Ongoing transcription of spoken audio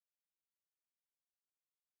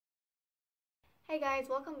Hey guys,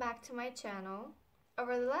 welcome back to my channel.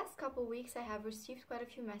 Over the last couple weeks I have received quite a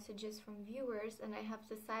few messages from viewers and I have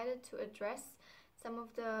decided to address some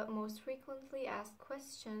of the most frequently asked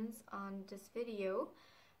questions on this video.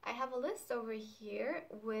 I have a list over here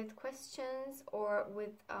with questions or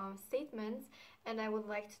with statements, and I would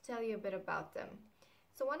like to tell you a bit about them.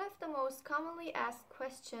 So one of the most commonly asked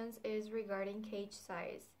questions is regarding cage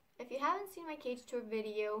size. If you haven't seen my cage tour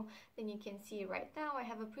video, then you can see right now I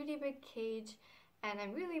have a pretty big cage and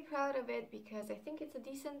I'm really proud of it because I think it's a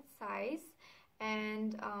decent size,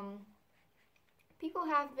 and people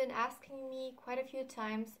have been asking me quite a few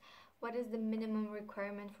times what is the minimum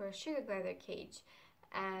requirement for a sugar glider cage,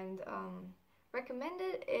 and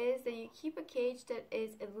recommended is that you keep a cage that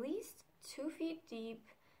is at least 2 feet deep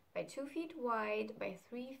by 2 feet wide by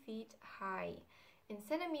 3 feet high. In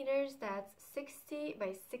centimeters, that's 60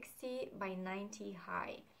 by 60 by 90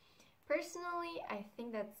 high. Personally, I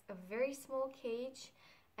think that's a very small cage,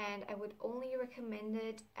 and I would only recommend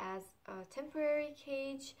it as a temporary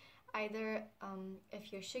cage, either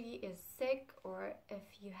if your Suggie is sick or if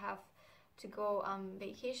you have to go on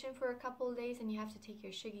vacation for a couple of days and you have to take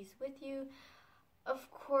your Suggies with you.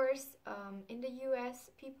 Of course, in the US,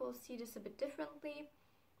 people see this a bit differently,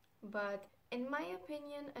 but in my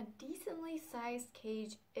opinion, a decently sized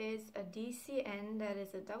cage is a DCN, that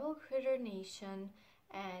is a double critter nation,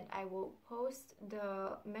 and I will post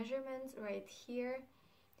the measurements right here.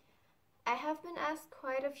 I have been asked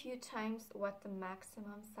quite a few times what the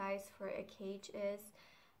maximum size for a cage is,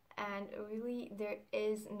 and really there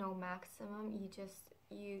is no maximum.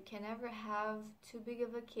 You can never have too big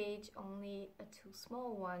of a cage, only a too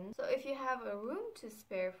small one. So if you have a room to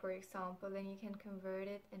spare, for example, then you can convert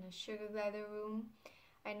it in a sugar glider room.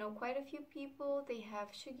 I know quite a few people, they have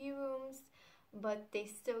Suggie rooms, but they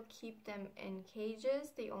still keep them in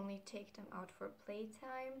cages. They only take them out for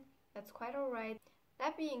playtime. That's quite alright.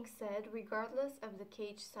 That being said, regardless of the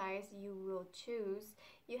cage size you will choose,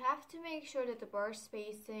 you have to make sure that the bar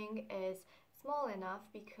spacing is small enough,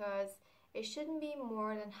 because it shouldn't be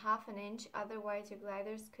more than ½ an inch, otherwise your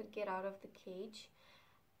gliders could get out of the cage.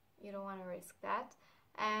 You don't want to risk that.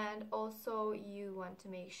 And also you want to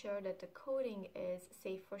make sure that the coating is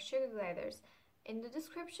safe for sugar gliders. In the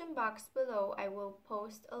description box below, I will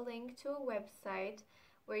post a link to a website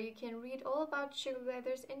where you can read all about sugar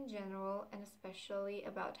gliders in general, and especially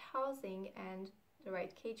about housing and the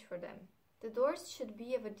right cage for them. The doors should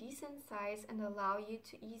be of a decent size and allow you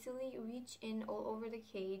to easily reach in all over the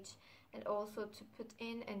cage, and also to put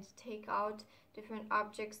in and take out different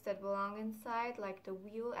objects that belong inside, like the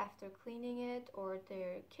wheel after cleaning it, or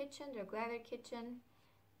their kitchen, their glider kitchen.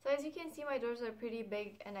 So as you can see, my doors are pretty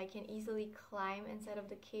big and I can easily climb inside of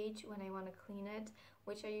the cage when I want to clean it,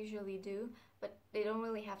 which I usually do, but they don't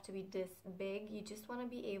really have to be this big. You just want to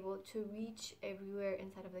be able to reach everywhere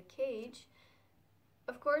inside of the cage.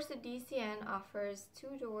 Of course, the DCN offers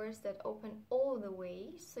 2 doors that open all the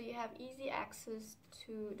way, so you have easy access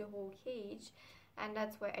to the whole cage, and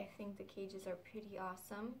that's why I think the cages are pretty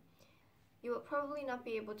awesome. You will probably not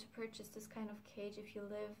be able to purchase this kind of cage if you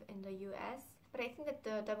live in the US, but I think that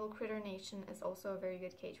the Double Critter Nation is also a very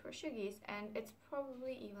good cage for Suggies, and it's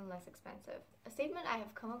probably even less expensive. A statement I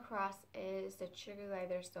have come across is that sugar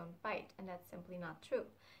gliders don't bite, and that's simply not true.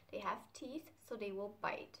 They have teeth, so they will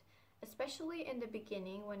bite. Especially in the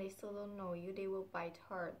beginning, when they still don't know you, they will bite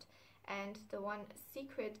hard. And the one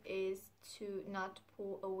secret is to not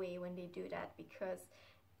pull away when they do that, because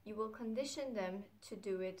you will condition them to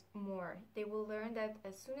do it more. They will learn that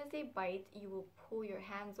as soon as they bite, you will pull your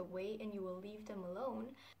hands away and you will leave them alone.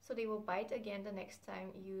 So they will bite again the next time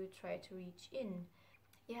you try to reach in.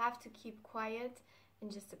 You have to keep quiet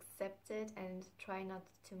and just accept it and try not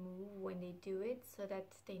to move when they do it, so that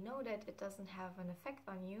they know that it doesn't have an effect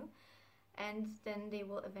on you, and then they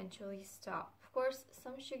will eventually stop. Of course,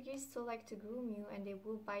 some Suggies still like to groom you and they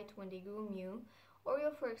will bite when they groom you.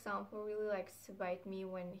 Oreo, for example, really likes to bite me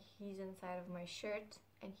when he's inside of my shirt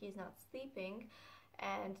and he's not sleeping,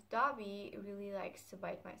 and Dobby really likes to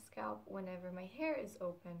bite my scalp whenever my hair is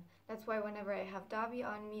open. That's why whenever I have Dobby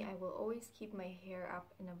on me, I will always keep my hair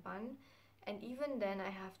up in a bun. And even then I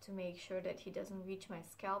have to make sure that he doesn't reach my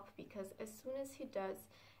scalp, because as soon as he does,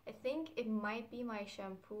 I think it might be my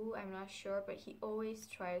shampoo, I'm not sure, but he always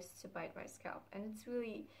tries to bite my scalp and it's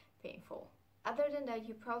really painful. Other than that,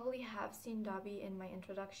 you probably have seen Dobby in my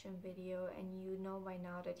introduction video, and you know by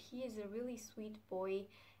now that he is a really sweet boy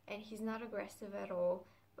and he's not aggressive at all,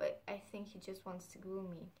 but I think he just wants to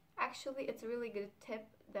groom me. Actually, it's a really good tip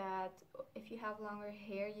that if you have longer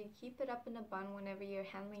hair, you keep it up in a bun whenever you're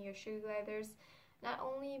handling your sugar gliders, not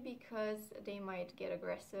only because they might get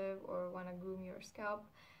aggressive or want to groom your scalp,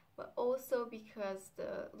 but also because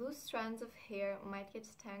the loose strands of hair might get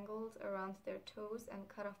tangled around their toes and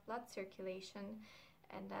cut off blood circulation,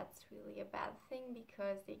 and that's really a bad thing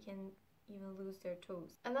because they can even lose their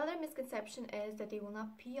toes. Another misconception is that they will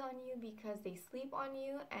not pee on you because they sleep on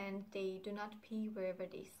you, and they do not pee wherever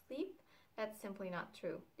they sleep. That's simply not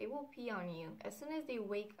true. They will pee on you. As soon as they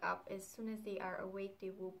wake up, as soon as they are awake, they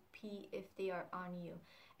will pee if they are on you.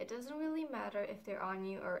 It doesn't really matter if they're on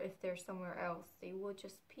you or if they're somewhere else. They will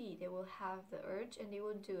just pee. They will have the urge and they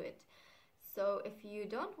will do it. So if you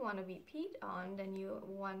don't want to be peed on, then you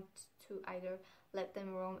want to either let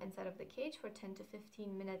them roam inside of the cage for 10 to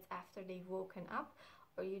 15 minutes after they've woken up,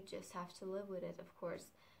 or you just have to live with it, of course.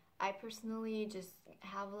 I personally just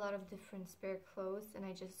have a lot of different spare clothes, and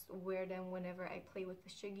I just wear them whenever I play with the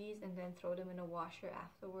Suggies and then throw them in a washer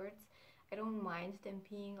afterwards. I don't mind them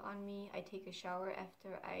peeing on me. I take a shower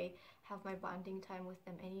after I have my bonding time with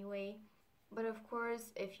them anyway. But of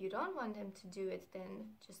course, if you don't want them to do it, then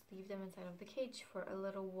just leave them inside of the cage for a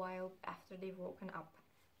little while after they've woken up.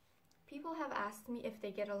 People have asked me if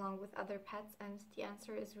they get along with other pets, and the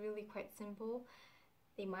answer is really quite simple.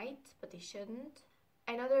 They might, but they shouldn't.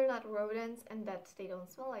 I know they're not rodents and that they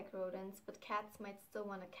don't smell like rodents, but cats might still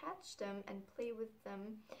want to catch them and play with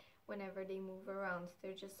them whenever they move around.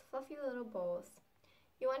 They're just fluffy little balls.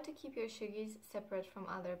 You want to keep your Suggies separate from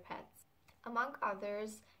other pets. Among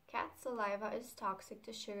others, cat saliva is toxic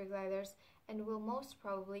to sugar gliders and will most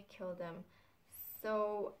probably kill them.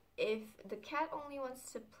 So if the cat only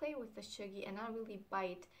wants to play with the Suggie and not really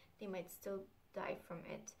bite, they might still die from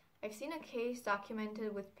it. I've seen a case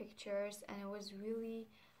documented with pictures, and it was really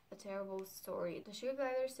a terrible story. The sugar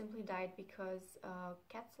glider simply died because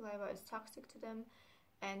cat saliva is toxic to them,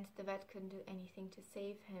 and the vet couldn't do anything to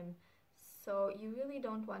save him. So you really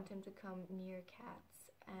don't want him to come near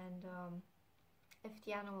cats. And if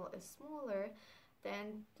the animal is smaller,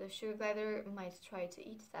 then the sugar glider might try to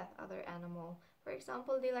eat that other animal. For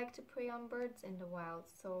example, they like to prey on birds in the wild,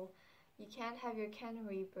 so you can't have your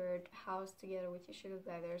canary bird housed together with your sugar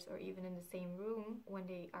gliders or even in the same room when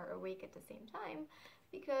they are awake at the same time,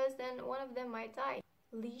 because then one of them might die.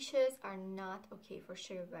 Leashes are not okay for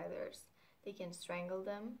sugar gliders. They can strangle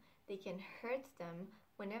them, they can hurt them.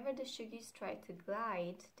 Whenever the Suggies try to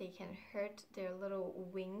glide, they can hurt their little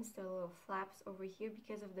wings, their little flaps over here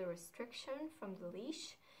because of the restriction from the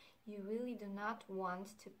leash. You really do not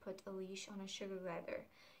want to put a leash on a sugar glider.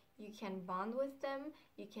 You can bond with them,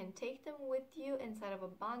 you can take them with you inside of a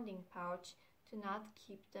bonding pouch. Do not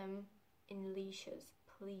keep them in leashes,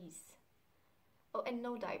 please. Oh, and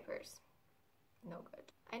no diapers. No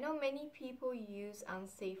good. I know many people use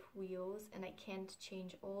unsafe wheels, and I can't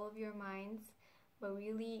change all of your minds, but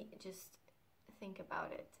really just think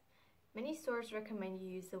about it. Many stores recommend you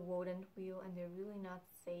use the Wodent wheel, and they're really not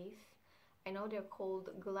safe. I know they're called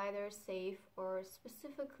glider safe or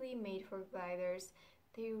specifically made for gliders.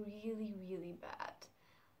 They're really, really bad.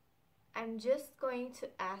 I'm just going to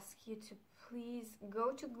ask you to please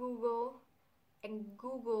go to Google and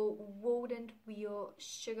Google Wodent wheel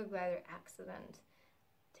sugar glider accident.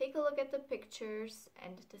 Take a look at the pictures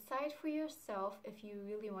and decide for yourself if you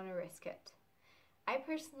really want to risk it. I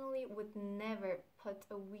personally would never put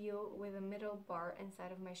a wheel with a middle bar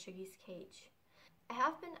inside of my Suggie's cage. I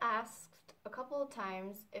have been asked a couple of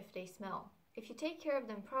times if they smell. If you take care of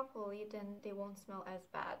them properly, then they won't smell as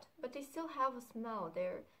bad. But they still have a smell.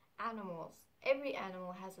 They're animals. Every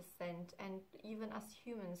animal has a scent, and even us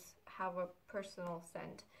humans have a personal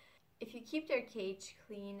scent. If you keep their cage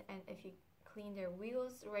clean, and if you clean their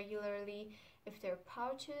wheels regularly, if their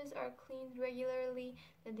pouches are cleaned regularly,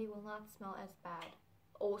 then they will not smell as bad.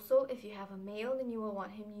 Also, if you have a male, then you will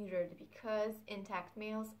want him neutered because intact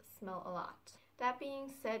males smell a lot. That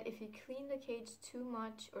being said, if you clean the cage too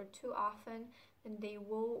much or too often, then they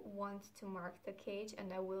will want to mark the cage,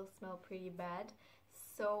 and that will smell pretty bad.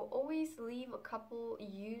 So always leave a couple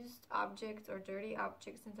used objects or dirty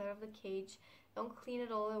objects inside of the cage. Don't clean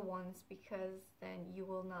it all at once because then you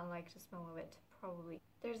will not like the smell of it, probably.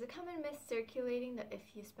 There's a common myth circulating that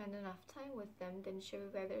if you spend enough time with them, then sugar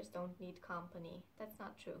gliders don't need company. That's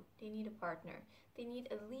not true. They need a partner. They need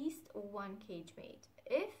at least one cage mate,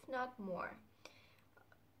 if not more.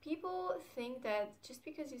 People think that just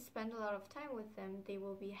because you spend a lot of time with them, they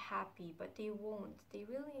will be happy, but they won't. They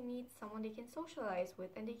really need someone they can socialize with,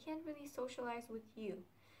 and they can't really socialize with you.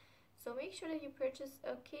 So make sure that you purchase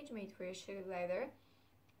a cage mate for your sugar glider.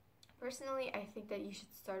 Personally, I think that you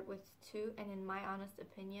should start with 2, and in my honest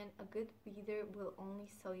opinion, a good breeder will only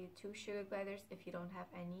sell you 2 sugar gliders if you don't have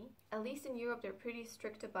any. At least in Europe, they're pretty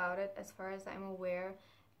strict about it as far as I'm aware.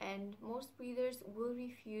 and most breeders will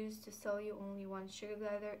refuse to sell you only one sugar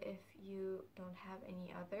glider if you don't have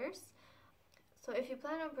any others. So if you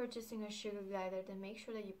plan on purchasing a sugar glider, then make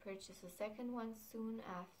sure that you purchase a second one soon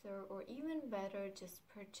after, or even better, just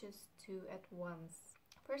purchase 2 at once.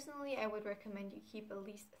 Personally, I would recommend you keep at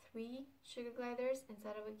least 3 sugar gliders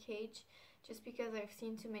inside of a cage, just because I've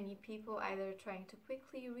seen too many people either trying to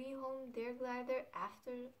quickly rehome their glider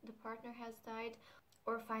after the partner has died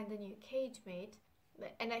or find a new cage mate.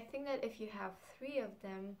 And I think that if you have 3 of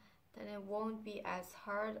them, then it won't be as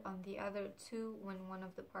hard on the other 2 when one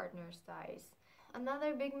of the partners dies.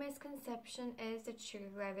 Another big misconception is that sugar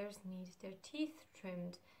gliders need their teeth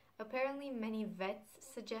trimmed. Apparently many vets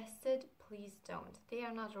suggested, please don't. They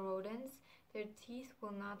are not rodents. Their teeth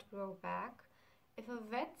will not grow back. If a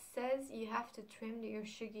vet says you have to trim your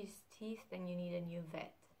Suggie's teeth, then you need a new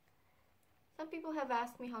vet. Some people have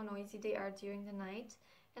asked me how noisy they are during the night,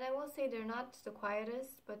 and I will say they're not the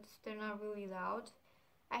quietest, but they're not really loud.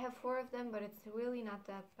 I have 4 of them, but it's really not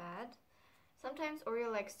that bad. Sometimes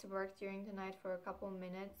Oreo likes to bark during the night for a couple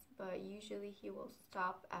minutes, but usually he will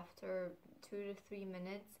stop after 2 to 3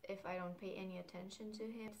 minutes if I don't pay any attention to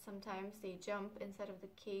him. Sometimes they jump inside of the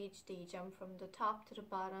cage, they jump from the top to the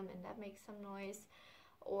bottom, and that makes some noise.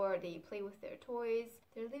 Or they play with their toys.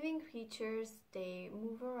 They're living creatures, they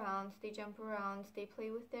move around, they jump around, they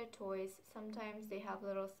play with their toys. Sometimes they have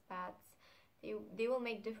little spats. They will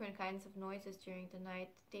make different kinds of noises during the night.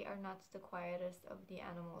 They are not the quietest of the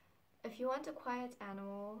animals. If you want a quiet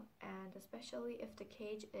animal, and especially if the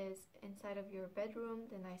cage is inside of your bedroom,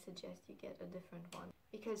 then I suggest you get a different one.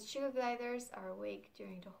 Because sugar gliders are awake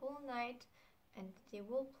during the whole night, and they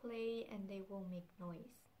will play and they will make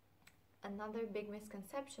noise. Another big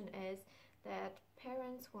misconception is that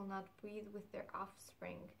parents will not breed with their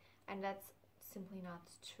offspring, and that's simply not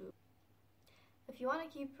true. If you want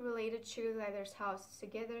to keep related sugar gliders' houses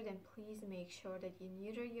together, then please make sure that you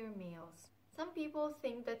neuter your males. Some people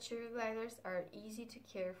think that sugar gliders are easy to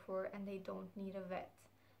care for and they don't need a vet.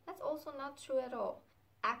 That's also not true at all.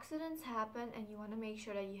 Accidents happen and you want to make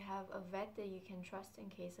sure that you have a vet that you can trust in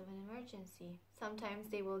case of an emergency. Sometimes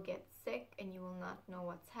they will get sick and you will not know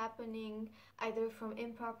what's happening, either from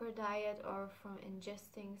improper diet or from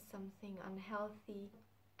ingesting something unhealthy.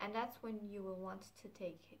 And that's when you will want to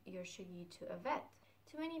take your Suggie to a vet.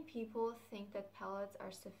 Too many people think that pellets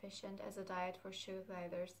are sufficient as a diet for sugar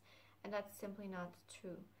gliders, and that's simply not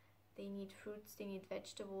true. They need fruits, they need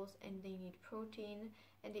vegetables, and they need protein,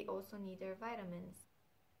 and they also need their vitamins.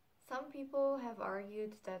 Some people have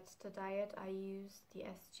argued that the diet I use, the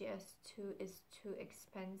SGS2, is too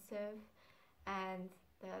expensive and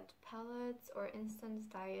that pellets or instant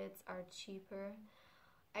diets are cheaper.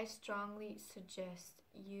 I strongly suggest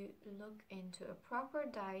you look into a proper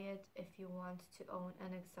diet if you want to own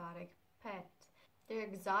an exotic pet. They're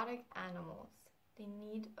exotic animals. They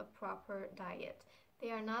need a proper diet. They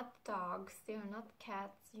are not dogs, they are not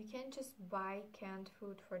cats. You can't just buy canned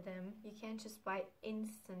food for them. You can't just buy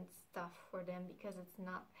instant stuff for them because it's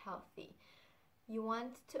not healthy. You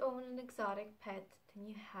want to own an exotic pet, then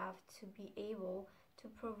you have to be able to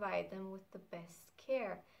provide them with the best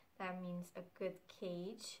care. That means a good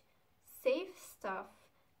cage, safe stuff,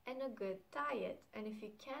 and a good diet. And if you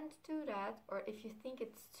can't do that, or if you think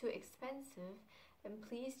it's too expensive, then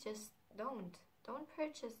please just don't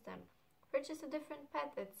purchase them. Purchase a different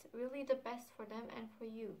pet that's really the best for them and for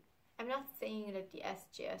you. I'm not saying that the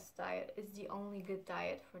SGS diet is the only good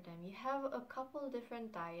diet for them. You have a couple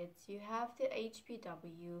different diets. You have the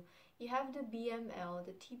HPW, you have the BML,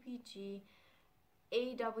 the TPG,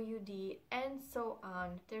 AWD, and so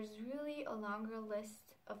on. There's really a longer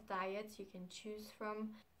list of diets you can choose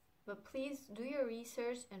from, but please do your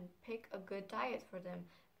research and pick a good diet for them.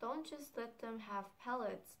 Don't just let them have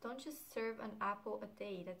pellets. Don't just serve an apple a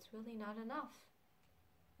day. That's really not enough.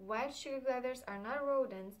 While sugar gliders are not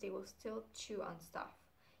rodents, they will still chew on stuff.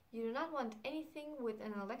 You do not want anything with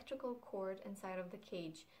an electrical cord inside of the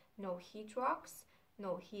cage. No heat rocks,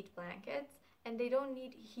 no heat blankets, and they don't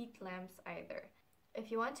need heat lamps either. If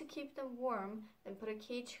you want to keep them warm, then put a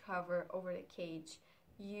cage cover over the cage.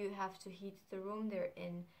 You have to heat the room they're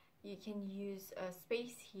in. You can use a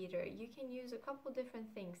space heater. You can use a couple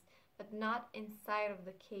different things, but not inside of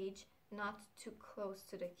the cage, not too close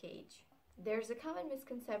to the cage. There's a common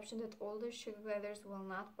misconception that older sugar gliders will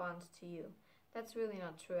not bond to you. That's really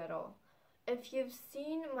not true at all. If you've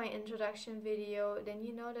seen my introduction video, then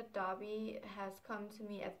you know that Dobby has come to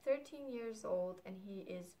me at 13 years old and he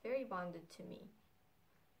is very bonded to me.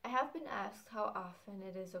 I have been asked how often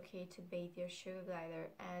it is okay to bathe your sugar glider,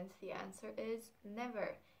 and the answer is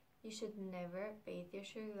never. You should never bathe your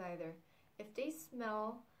sugar glider. If they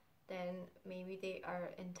smell, then maybe they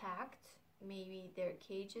are intact, maybe their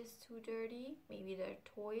cage is too dirty, maybe their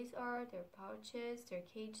toys are, their pouches, their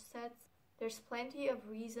cage sets. There's plenty of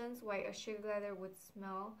reasons why a sugar glider would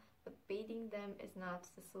smell, but bathing them is not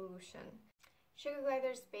the solution. Sugar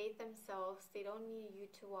gliders bathe themselves, they don't need you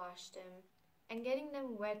to wash them, and getting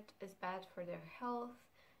them wet is bad for their health.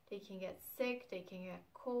 They can get sick, they can get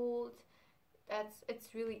cold.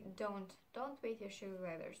 It's really, don't bathe your sugar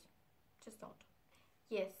gliders. Just don't.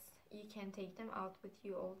 Yes, you can take them out with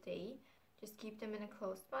you all day. Just keep them in a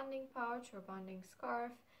closed bonding pouch or bonding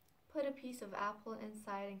scarf. Put a piece of apple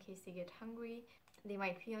inside in case they get hungry. They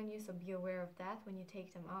might pee on you, so be aware of that when you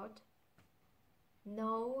take them out.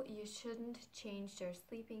 No, you shouldn't change their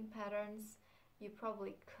sleeping patterns. You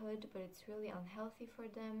probably could, but it's really unhealthy for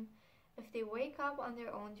them. If they wake up on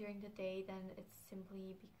their own during the day, then it's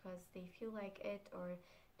simply because they feel like it, or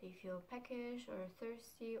they feel peckish or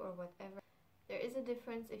thirsty or whatever. There is a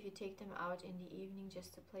difference if you take them out in the evening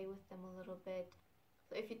just to play with them a little bit.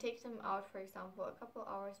 So if you take them out, for example, a couple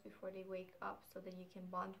hours before they wake up so that you can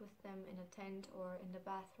bond with them in a tent or in the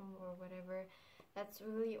bathroom or whatever, that's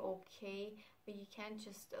really okay. But you can't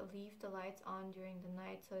just leave the lights on during the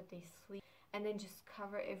night so that they sleep and then just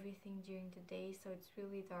cover everything during the day so it's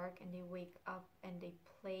really dark and they wake up and they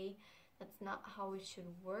play. That's not how it should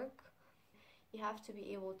work. You have to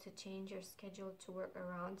be able to change your schedule to work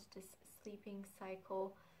around this sleeping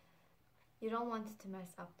cycle. You don't want it to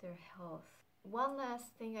mess up their health. One last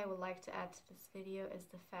thing I would like to add to this video is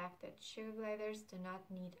the fact that sugar gliders do not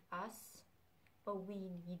need us, but we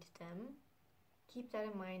need them. Keep that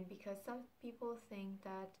in mind, because some people think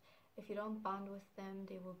that if you don't bond with them,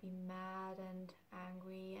 they will be mad and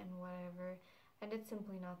angry and whatever, and it's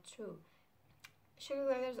simply not true. Sugar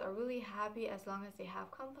gliders are really happy as long as they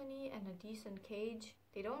have company and a decent cage.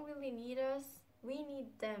 They don't really need us. We need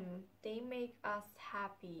them. They make us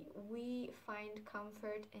happy. We find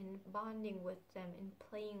comfort in bonding with them, in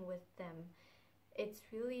playing with them. It's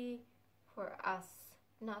really for us,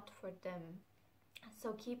 not for them.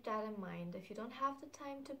 So keep that in mind. If you don't have the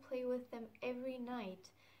time to play with them every night,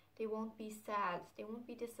 they won't be sad, they won't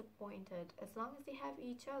be disappointed. As long as they have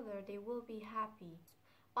each other, they will be happy.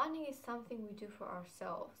 Bonding is something we do for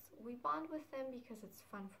ourselves. We bond with them because it's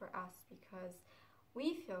fun for us, because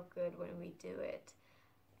we feel good when we do it.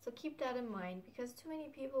 So keep that in mind, because too many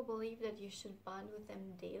people believe that you should bond with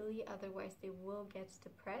them daily, otherwise they will get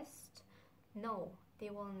depressed. No,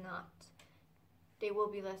 they will not. They will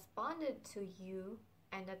be less bonded to you,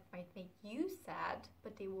 and that might make you sad,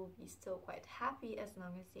 but they will be still quite happy as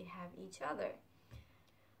long as they have each other.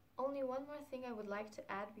 Only one more thing I would like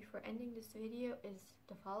to add before ending this video is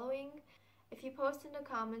the following. If you post in the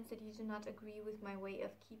comments that you do not agree with my way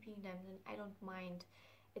of keeping them, then I don't mind.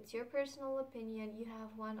 It's your personal opinion. You have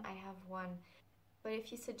one, I have one. But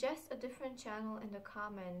if you suggest a different channel in the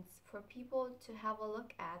comments for people to have a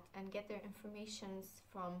look at and get their information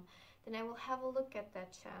from, then I will have a look at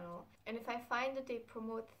that channel. And if I find that they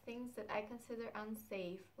promote things that I consider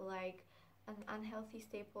unsafe, like an unhealthy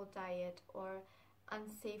staple diet or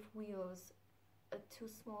unsafe wheels, a too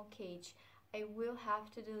small cage, I will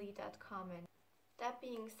have to delete that comment. That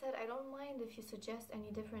being said, I don't mind if you suggest any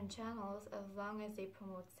different channels as long as they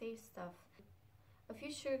promote safe stuff. A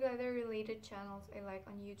few sugar glider related channels I like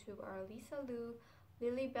on YouTube are Lisa Lou,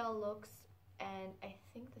 Lily Bell Looks, and I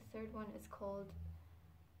think the third one is called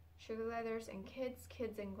Sugar Gliders and Kids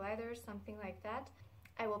and Gliders, something like that.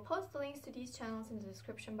 I will post the links to these channels in the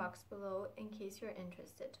description box below in case you're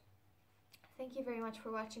interested. Thank you very much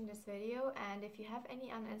for watching this video, and if you have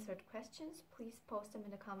any unanswered questions, please post them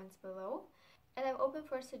in the comments below. And I'm open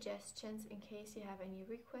for suggestions in case you have any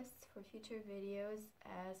requests for future videos,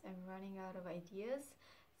 as I'm running out of ideas.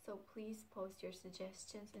 So please post your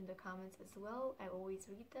suggestions in the comments as well. I always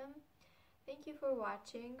read them. Thank you for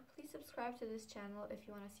watching. Please subscribe to this channel if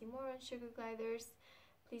you want to see more on sugar gliders.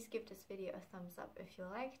 Please give this video a thumbs up if you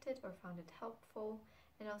liked it or found it helpful.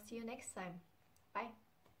 And I'll see you next time. Bye!